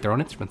kids played their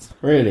own instruments.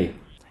 Really?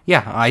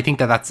 Yeah, I think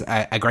that's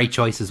a great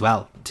choice as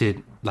well,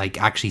 to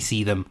like actually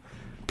see them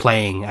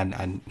playing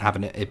and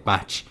having it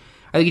match.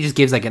 I think it just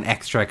gives like an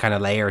extra kind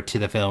of layer to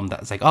the film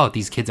that's like, oh,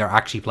 these kids are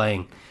actually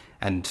playing,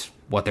 and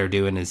what they're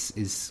doing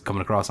is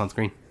coming across on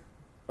screen.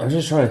 I'm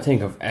just trying to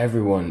think of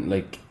everyone,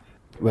 like,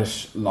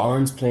 with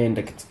Lawrence playing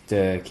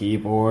the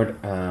keyboard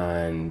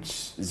and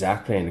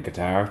Zach playing the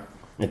guitar.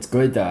 It's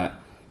good that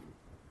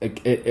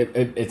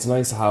it's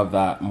nice to have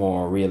that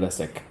more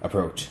realistic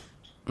approach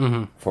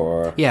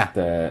for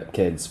the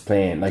kids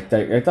playing. Like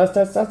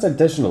that's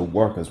additional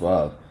work as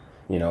well.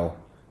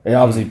 It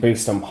obviously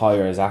boosts them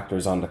higher as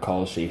actors on the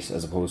call sheet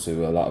as opposed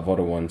to a lot of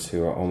other ones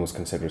who are almost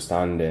considered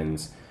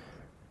stand-ins.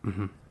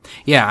 Mm-hmm.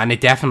 Yeah, and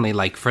it definitely,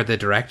 like, for the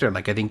director,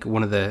 like, I think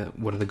one of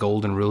the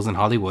golden rules in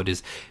Hollywood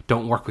is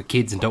don't work with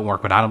kids and don't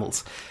work with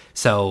animals.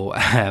 So,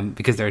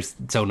 because they're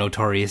so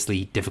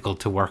notoriously difficult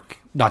to work,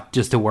 not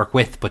just to work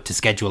with, but to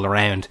schedule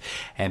around,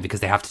 and because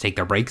they have to take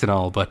their breaks and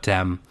all. But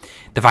the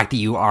fact that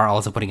you are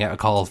also putting out a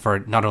call for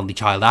not only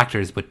child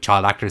actors, but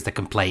child actors that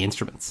can play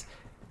instruments,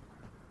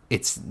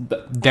 it's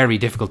very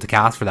difficult to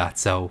cast for that.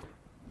 So,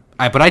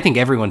 but I think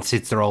everyone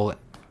fits their role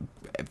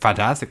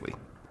fantastically.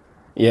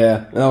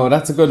 Yeah, no,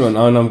 that's a good one,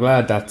 and I'm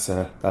glad that's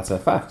a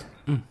fact.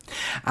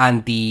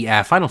 And the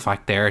final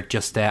fact there,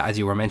 just as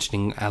you were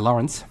mentioning,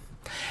 Lawrence,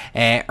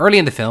 early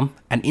in the film,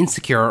 an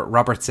insecure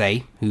Robert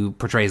Say, who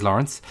portrays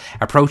Lawrence,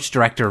 approached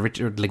director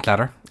Richard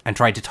Linklater and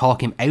tried to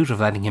talk him out of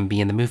letting him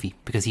be in the movie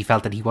because he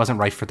felt that he wasn't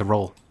right for the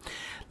role.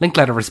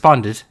 Linklater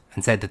responded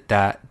and said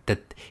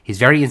that his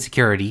very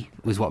insecurity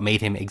was what made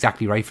him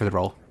exactly right for the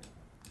role,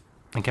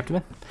 and kept him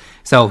in.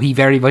 So he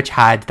very much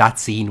had that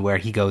scene where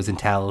he goes and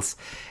tells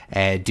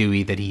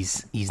Dewey that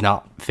he's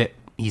not fit,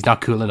 he's not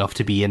cool enough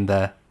to be in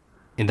the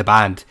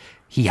band.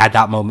 He had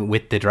that moment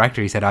with the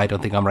director. He said, I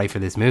don't think I'm right for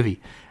this movie.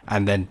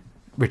 And then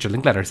Richard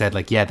Linklater said,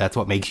 like, yeah, that's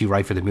what makes you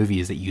right for the movie,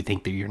 is that you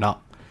think that you're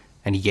not.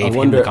 And he gave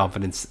him the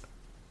confidence.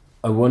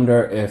 I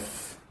wonder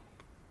if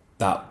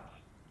that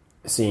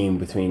scene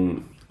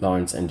between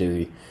Lawrence and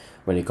Dewey,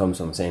 when he comes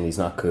to him saying he's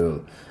not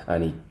cool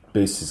and he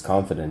boosts his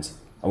confidence,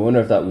 I wonder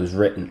if that was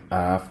written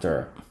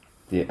after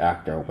the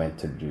actor went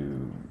to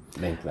do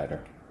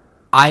Linklater.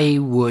 I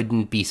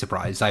wouldn't be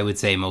surprised. I would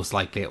say most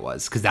likely it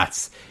was, because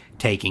that's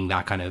taking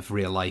that kind of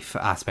real life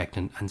aspect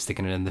and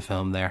sticking it in the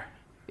film there.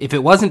 If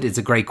it wasn't, it's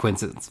a great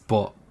coincidence,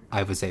 but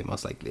I would say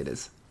most likely it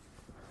is.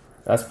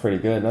 That's pretty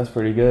good. That's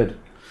pretty good.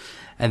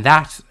 And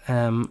that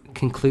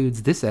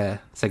concludes this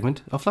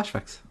segment of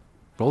Flashbacks.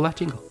 Roll that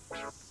jingle.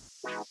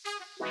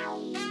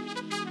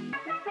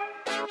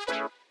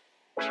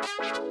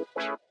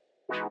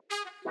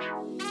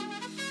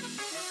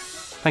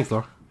 Thanks,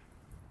 Laura.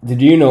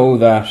 Did you know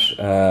that,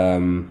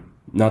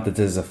 not that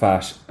this is a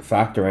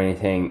fact or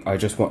anything, I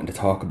just wanted to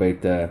talk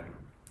about the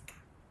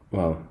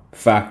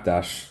fact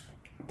that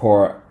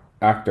poor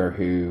actor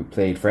who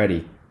played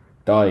Freddy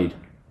died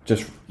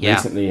just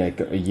recently, like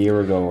a year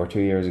ago or 2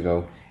 years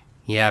ago.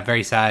 Yeah,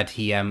 very sad.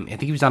 He, I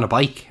think he was on a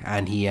bike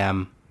and he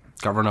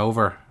got run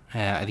over.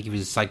 I think he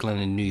was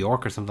cycling in New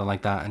York or something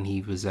like that, and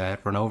he was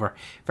run over.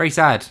 Very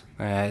sad.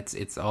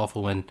 It's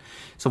awful when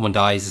someone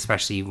dies,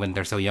 especially when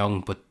they're so young.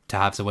 But to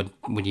have someone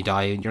when you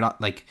die, and you're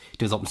not like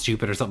doing something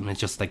stupid or something. It's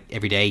just like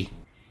every day.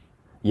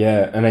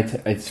 Yeah, and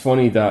it's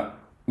funny that,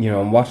 you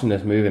know, I'm watching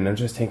this movie and I'm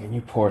just thinking,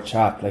 you poor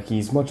chap. Like,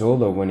 he's much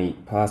older when he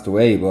passed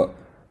away, but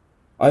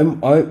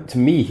to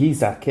me, he's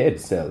that kid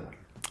still.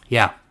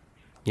 Yeah,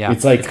 yeah.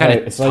 It's like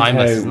it's like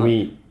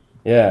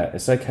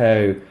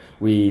how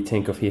we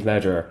think of Heath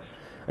Ledger,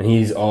 and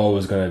he's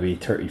always going to be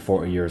 30,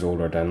 40 years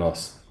older than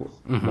us.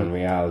 When in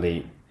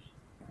reality,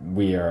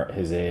 we are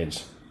his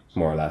age,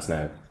 more or less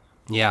now.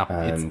 Yeah,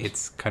 and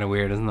it's kind of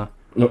weird, isn't it?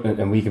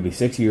 And we could be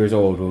 60 years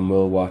old when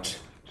we'll watch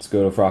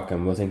School of Rock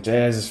and we'll think,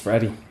 Jesus,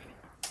 Freddie,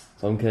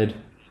 some kid.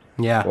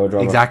 Yeah,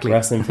 Wardrobe, exactly.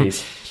 Rest in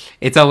peace.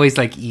 It's always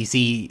like you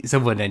see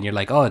someone and you're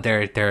like, oh,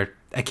 they're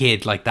a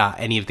kid like that.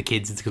 Any of the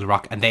kids in School of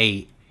Rock, and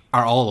they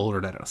are all older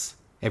than us,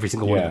 every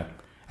single one of them.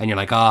 And you're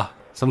like,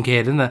 some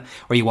kid, isn't it?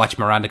 Or you watch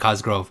Miranda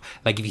Cosgrove.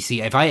 Like,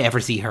 if I ever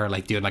see her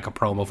like doing like a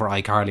promo for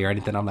iCarly or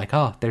anything, I'm like,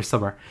 oh, there's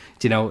Summer.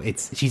 Do you know?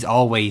 She's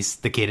always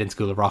the kid in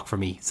School of Rock for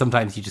me.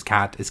 Sometimes you just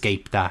can't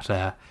escape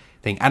that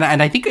thing.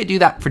 And I think I do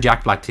that for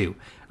Jack Black too.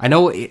 I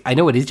know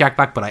it is Jack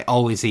Black, but I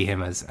always see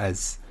him as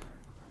Mr.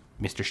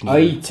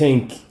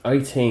 Schneebly. I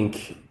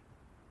think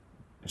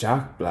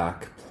Jack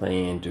Black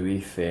playing Dewey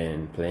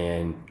Finn,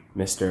 playing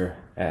Mr.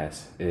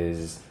 S,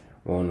 is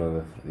one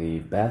of the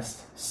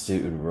best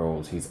suited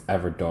roles he's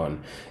ever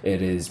done.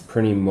 It is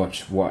pretty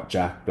much what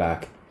Jack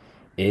Black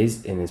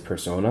is in his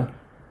persona.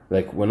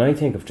 Like, when I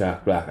think of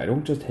Jack Black, I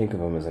don't just think of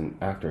him as an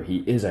actor.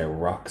 He is a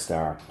rock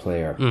star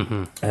player.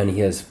 Mm-hmm. And he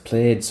has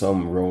played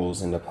some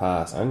roles in the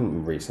past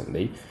and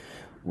recently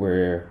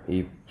where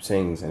he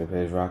sings and he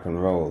plays rock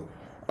and roll.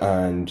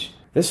 And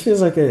this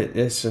feels like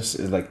it's just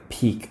like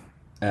peak.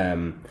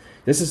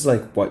 This is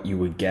like what you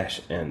would get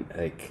in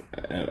like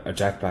a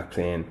Jack Black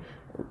playing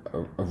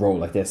a role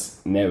like this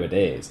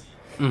nowadays.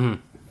 Mm-hmm.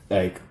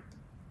 Like,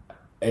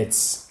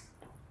 it's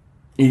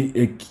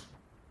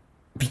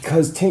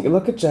because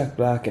look at Jack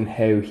Black and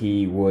how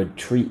he would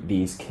treat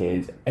these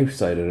kids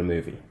outside of the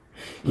movie.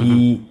 Mm-hmm.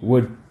 He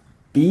would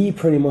be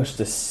pretty much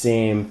the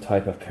same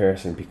type of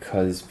person,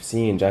 because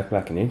seeing Jack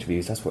Black in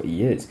interviews, that's what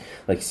he is.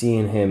 Like,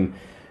 seeing him,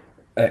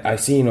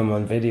 I've seen him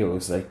on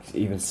videos, like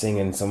even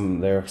singing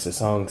some lyrics of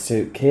songs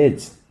to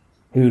kids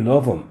who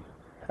love him,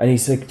 and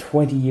he's like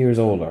 20 years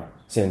older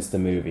since the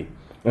movie,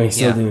 and he's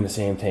still doing the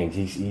same things.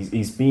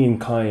 He's being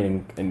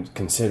kind and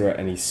considerate,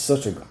 and he's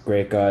such a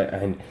great guy.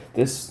 And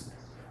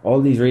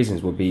all these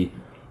reasons would be,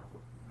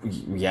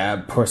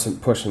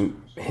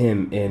 pushing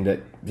him in that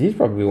he's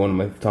probably one of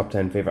my top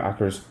 10 favorite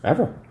actors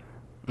ever.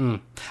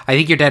 I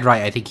think you're dead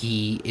right. I think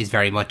he is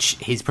very much,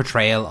 his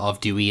portrayal of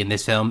Dewey in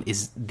this film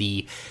is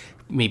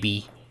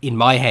maybe in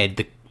my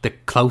head the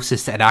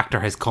closest an actor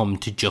has come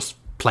to just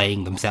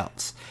playing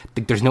themselves.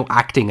 Like, there's no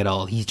acting at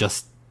all. He's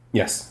just,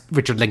 yes,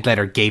 Richard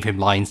Linklater gave him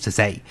lines to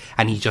say,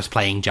 and he's just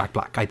playing Jack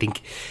Black. I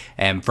think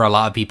for a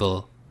lot of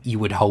people, you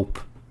would hope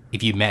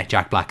if you met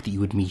Jack Black that you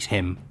would meet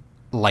him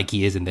like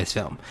he is in this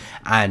film.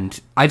 And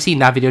I've seen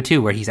that video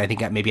too, where he's, I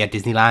think, maybe at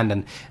Disneyland,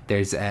 and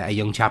there's a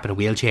young chap in a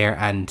wheelchair,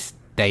 and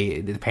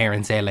the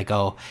parents say like,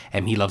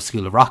 he loves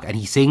School of Rock, and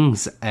he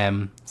sings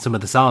some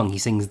of the song. He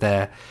sings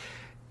the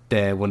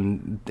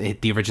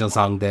original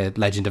song, The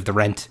Legend of the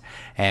Rent.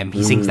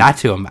 He sings that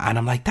to him, and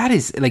I'm like, that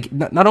is like,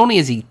 not only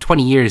is he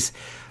 20 years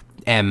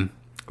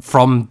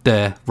from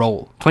the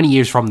role, 20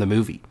 years from the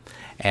movie,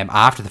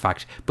 after the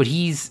fact, but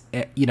he's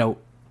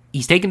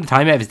he's taken the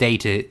time out of his day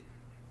to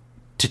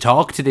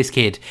talk to this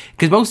kid,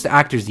 because most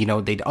actors,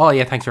 they'd,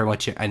 thanks very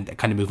much, and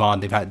kind of move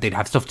on. They'd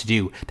have stuff to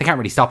do. They can't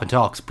really stop and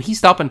talk, but he's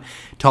stopping,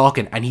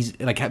 talking, and he's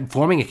like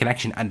forming a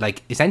connection, and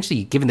like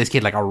essentially giving this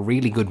kid like a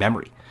really good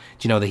memory.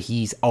 Do you know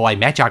that I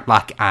met Jack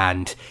Black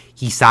and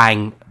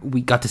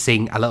we got to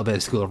sing a little bit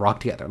of School of Rock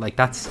together. Like,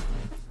 that's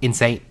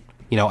insane,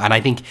 and I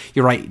think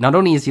you're right. Not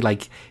only is he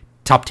like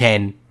top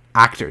 10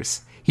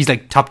 actors, he's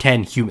like top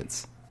 10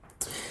 humans.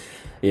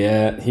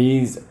 Yeah,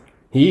 he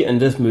in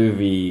this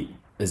movie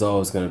is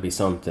always going to be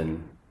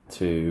something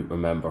to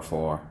remember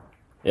for.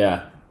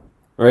 Yeah,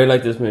 I really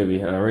like this movie,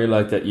 and I really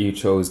like that you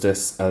chose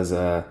this as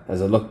a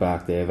look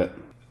back, David.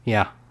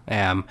 Yeah,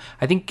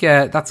 I think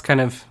that's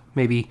kind of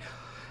maybe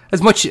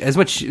as much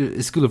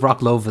School of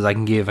Rock love as I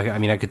can give. I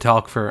mean, I could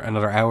talk for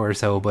another hour or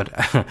so, but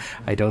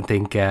I don't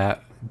think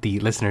the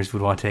listeners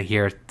would want to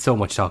hear so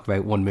much talk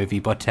about one movie.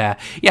 But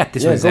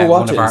this was go watch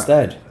one of it our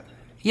instead.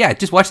 Yeah,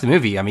 just watch the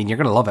movie. I mean, you're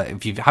going to love it.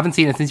 If you haven't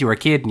seen it since you were a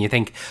kid and you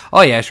think,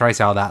 oh yeah, sure, I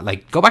saw that,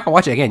 like, go back and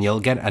watch it again. You'll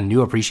get a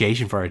new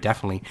appreciation for it,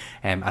 definitely,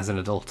 as an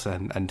adult,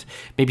 and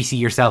maybe see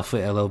yourself a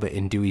little bit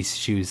in Dewey's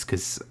shoes,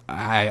 because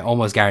I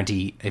almost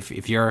guarantee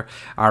if you're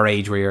our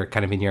age, where you're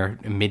kind of in your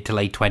mid to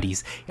late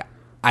 20s,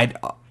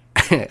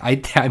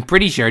 I'm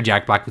pretty sure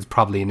Jack Black was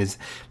probably in his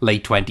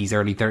late 20s,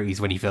 early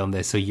 30s when he filmed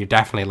this. So you're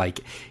definitely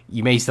like,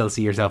 you may still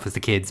see yourself as the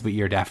kids, but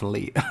you're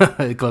definitely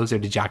closer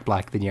to Jack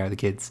Black than you are the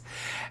kids.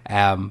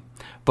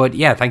 But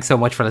yeah, thanks so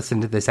much for listening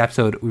to this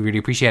episode. We really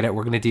appreciate it.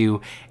 We're going to do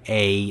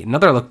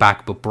another look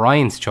back, but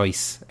Brian's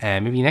choice,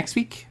 maybe next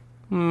week,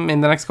 in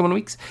the next couple of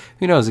weeks.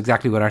 Who knows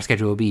exactly what our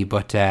schedule will be,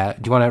 but do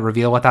you want to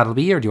reveal what that'll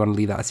be, or do you want to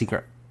leave that a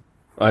secret?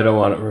 I don't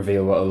want to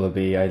reveal what it'll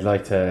be. I'd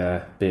like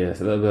to be a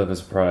little bit of a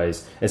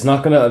surprise. It's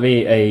not going to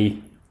be a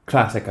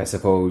classic, I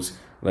suppose,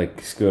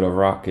 like School of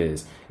Rock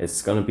is.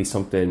 It's going to be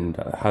something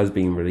that has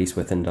been released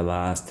within the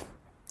last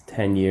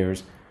 10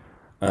 years.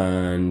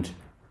 And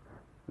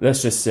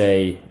let's just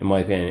say, in my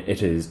opinion,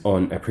 it is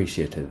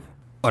unappreciative.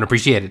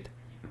 Unappreciated.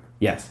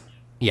 Yes.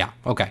 Yeah.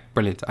 Okay.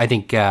 Brilliant. I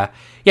think.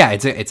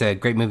 It's a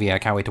great movie. I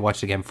can't wait to watch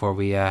it again before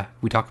we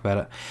talk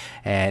about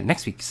it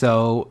next week.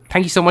 So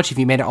thank you so much if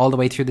you made it all the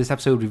way through this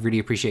episode. We really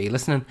appreciate you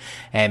listening.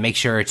 Make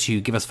sure to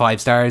give us 5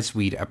 stars.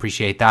 We'd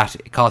appreciate that.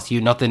 It costs you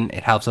nothing.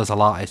 It helps us a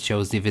lot. It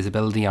shows the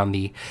visibility on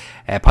the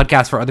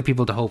podcast for other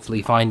people to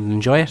hopefully find and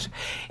enjoy it.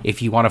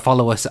 If you want to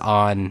follow us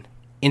on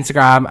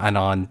Instagram and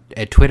on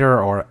Twitter,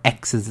 or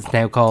X as it's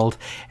now called,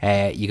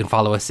 you can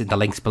follow us in the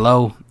links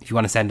below. If you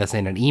want to send us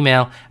in an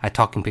email at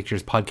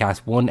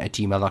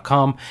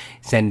talkingpicturespodcast1@gmail.com,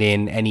 send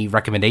in any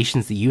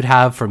recommendations that you'd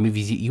have for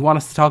movies you want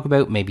us to talk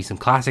about, maybe some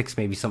classics,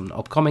 maybe something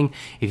upcoming.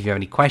 If you have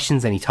any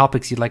questions, any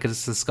topics you'd like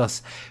us to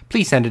discuss,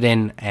 please send it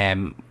in.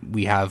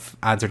 We have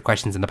answered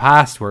questions in the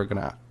past. We're going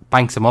to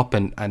bank some up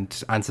and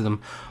answer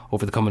them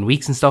over the coming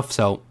weeks and stuff,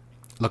 so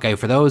look out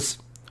for those.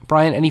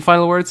 Brian, any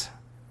final words?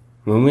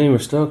 When we were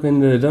stuck in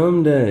the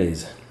dumb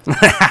days.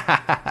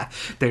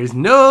 There's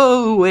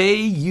no way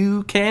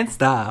you can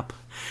stop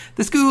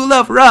the School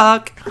of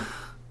Rock.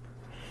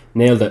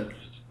 Nailed it.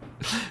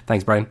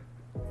 Thanks, Brian.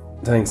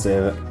 Thanks,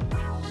 David.